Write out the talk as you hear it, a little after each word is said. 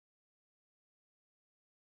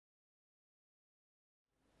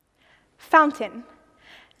Fountain,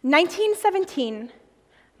 1917,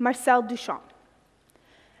 Marcel Duchamp.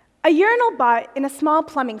 A urinal bought in a small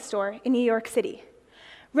plumbing store in New York City,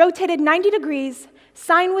 rotated 90 degrees,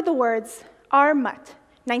 signed with the words, R. Mutt,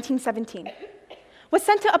 1917, was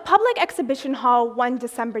sent to a public exhibition hall one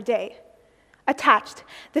December day. Attached,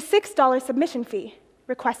 the $6 submission fee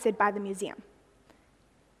requested by the museum.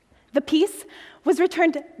 The piece was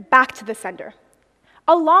returned back to the sender,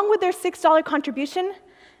 along with their $6 contribution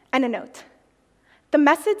and a note. The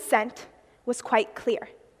message sent was quite clear.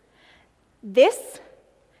 This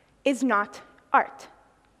is not art.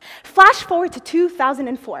 Flash forward to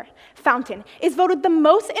 2004. Fountain is voted the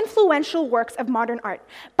most influential works of modern art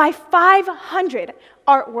by 500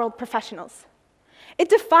 art world professionals. It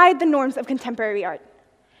defied the norms of contemporary art,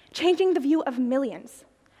 changing the view of millions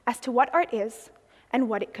as to what art is and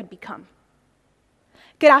what it could become.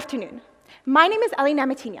 Good afternoon. My name is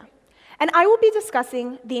Namatinia, and I will be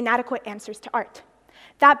discussing the inadequate answers to art.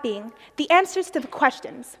 That being, the answers to the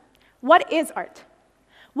questions, what is art?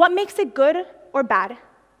 What makes it good or bad?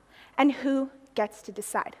 And who gets to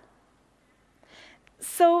decide?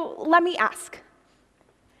 So let me ask,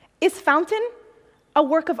 is Fountain a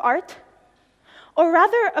work of art? Or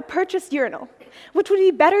rather, a purchased urinal, which would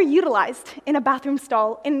be better utilized in a bathroom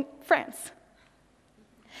stall in France?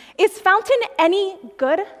 Is Fountain any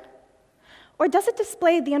good? Or does it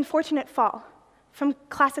display the unfortunate fall from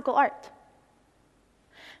classical art?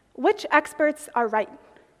 Which experts are right?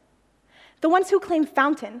 The ones who claim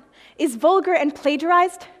Fountain is vulgar and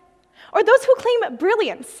plagiarized? Or those who claim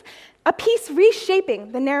brilliance, a piece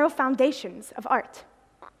reshaping the narrow foundations of art?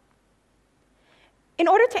 In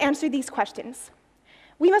order to answer these questions,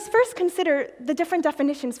 we must first consider the different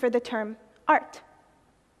definitions for the term art.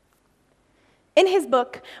 In his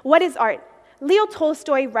book, What is Art?, Leo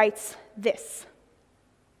Tolstoy writes this: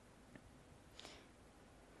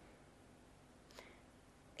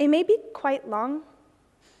 "It may be quite long,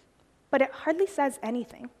 but it hardly says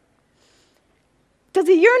anything. Does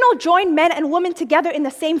a urinal join men and women together in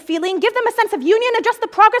the same feeling, give them a sense of union, address the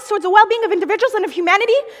progress towards the well-being of individuals and of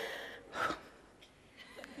humanity?"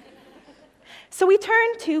 So we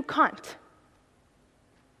turn to Kant,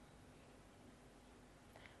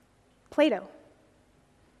 Plato,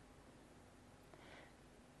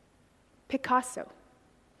 Picasso,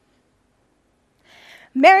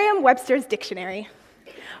 Merriam-Webster's dictionary.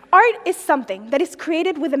 Art is something that is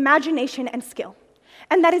created with imagination and skill,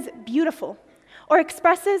 and that is beautiful, or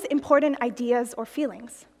expresses important ideas or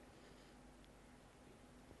feelings.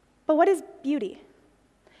 But what is beauty?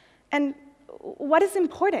 And what is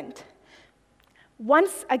important?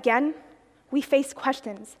 Once again, we face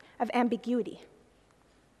questions of ambiguity.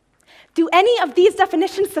 Do any of these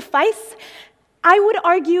definitions suffice? I would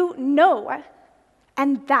argue no,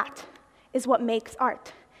 and that is what makes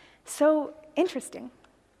art so interesting.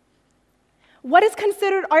 What is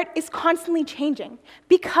considered art is constantly changing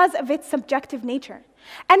because of its subjective nature,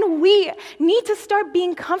 and we need to start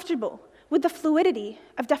being comfortable with the fluidity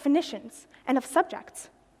of definitions and of subjects.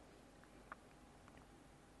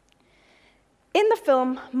 In the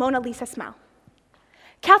film Mona Lisa Smile,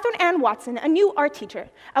 Catherine Ann Watson, a new art teacher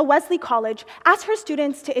at Wesley College, asked her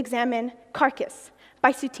students to examine Carcass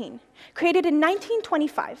by Soutine, created in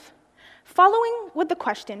 1925, following with the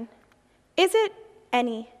question, is it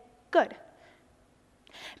any good?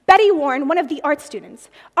 Betty Warren, one of the art students,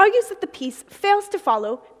 argues that the piece fails to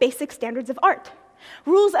follow basic standards of art,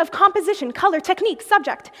 rules of composition, color, technique,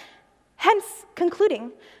 subject, hence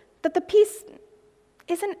concluding that the piece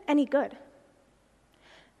isn't any good.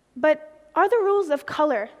 But are the rules of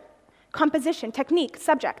color, composition, technique,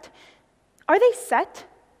 subject, are they set?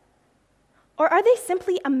 Or are they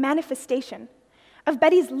simply a manifestation of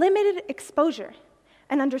Betty's limited exposure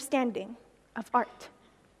and understanding of art?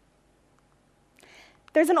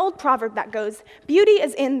 There's an old proverb that goes, beauty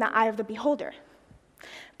is in the eye of the beholder.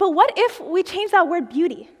 But what if we change that word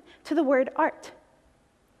beauty to the word art?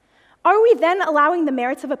 Are we then allowing the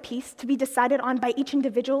merits of a piece to be decided on by each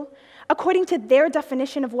individual according to their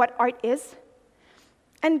definition of what art is?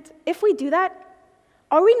 And if we do that,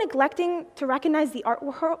 are we neglecting to recognize the art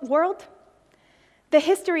world? The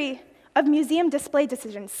history of museum display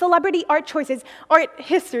decisions, celebrity art choices, art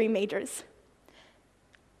history majors.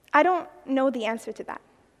 I don't know the answer to that.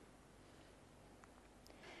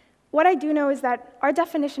 What I do know is that our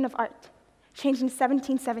definition of art changed in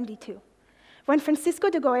 1772, when Francisco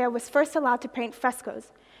de Goya was first allowed to paint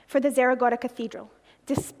frescoes for the Zaragoza Cathedral,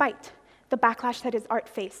 despite the backlash that his art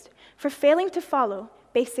faced for failing to follow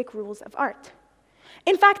basic rules of art.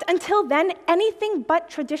 In fact, until then, anything but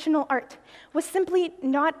traditional art was simply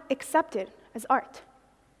not accepted as art.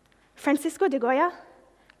 Francisco de Goya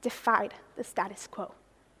defied the status quo.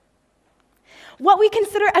 What we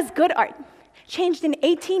consider as good art changed in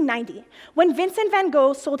 1890 when Vincent Van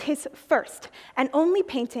Gogh sold his first and only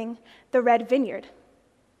painting, The Red Vineyard.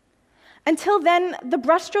 Until then, the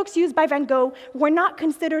brushstrokes used by Van Gogh were not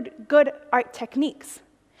considered good art techniques.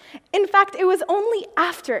 In fact, it was only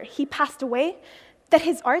after he passed away that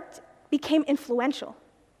his art became influential.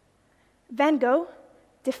 Van Gogh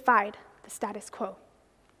defied the status quo.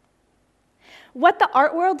 What the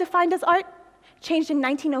art world defined as art changed in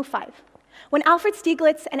 1905, when Alfred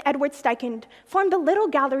Stieglitz and Edward Steichen formed the Little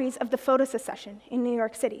Galleries of the Photo Secession in New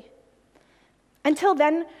York City. Until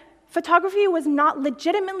then, photography was not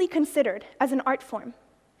legitimately considered as an art form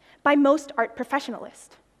by most art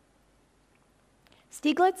professionalists.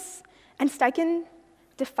 Stieglitz and Steichen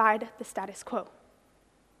defied the status quo.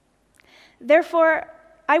 Therefore,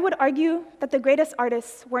 I would argue that the greatest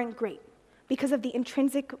artists weren't great because of the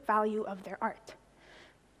intrinsic value of their art.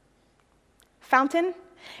 Fountain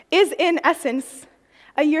is, in essence,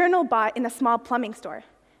 a urinal bought in a small plumbing store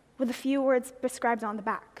with a few words prescribed on the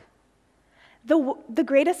back. The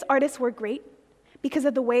greatest artists were great because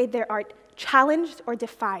of the way their art challenged or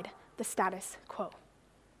defied the status quo.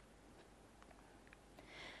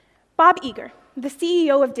 Bob Iger, the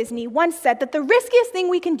CEO of Disney, once said that the riskiest thing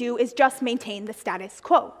we can do is just maintain the status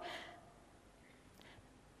quo.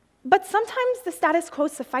 But sometimes the status quo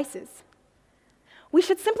suffices. We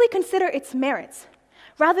should simply consider its merits,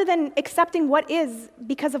 rather than accepting what is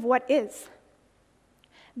because of what is.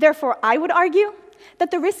 Therefore, I would argue that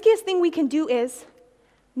the riskiest thing we can do is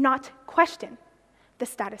not question the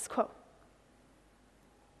status quo.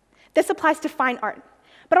 This applies to fine art,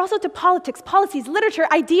 but also to politics, policies, literature,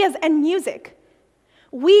 ideas, and music.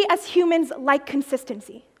 We as humans like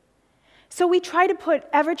consistency. So we try to put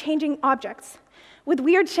ever-changing objects with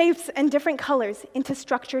weird shapes and different colors into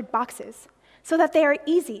structured boxes so that they are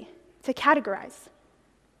easy to categorize.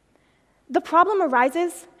 The problem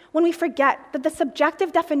arises when we forget that the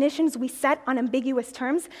subjective definitions we set on ambiguous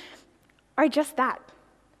terms are just that,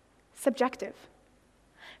 subjective.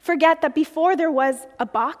 Forget that before there was a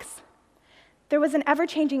box, there was an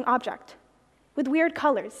ever-changing object with weird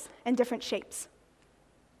colors and different shapes.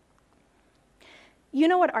 You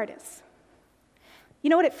know what art is. You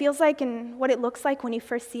know what it feels like and what it looks like when you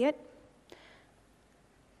first see it.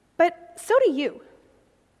 But so do you.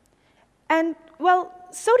 And, well,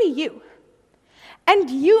 so do you. And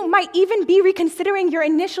you might even be reconsidering your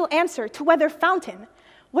initial answer to whether Fountain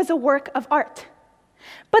was a work of art.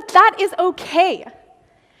 But that is okay,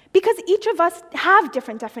 because each of us have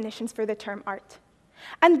different definitions for the term art.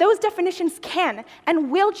 And those definitions can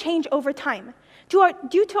and will change over time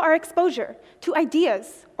due to our exposure to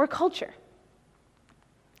ideas or culture.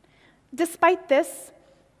 Despite this,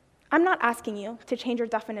 I'm not asking you to change your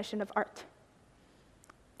definition of art.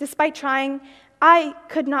 Despite trying, I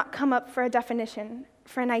could not come up for a definition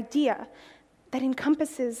for an idea that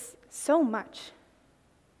encompasses so much.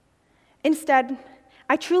 Instead,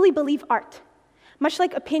 I truly believe art, much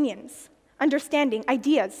like opinions, understanding,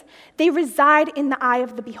 ideas, they reside in the eye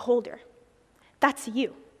of the beholder. That's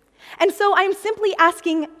you. And so I'm simply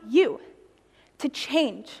asking you to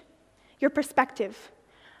change your perspective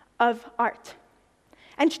of art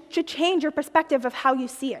and to change your perspective of how you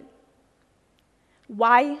see it,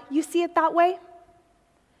 why you see it that way,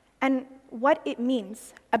 and what it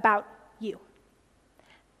means about you.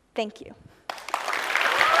 Thank you.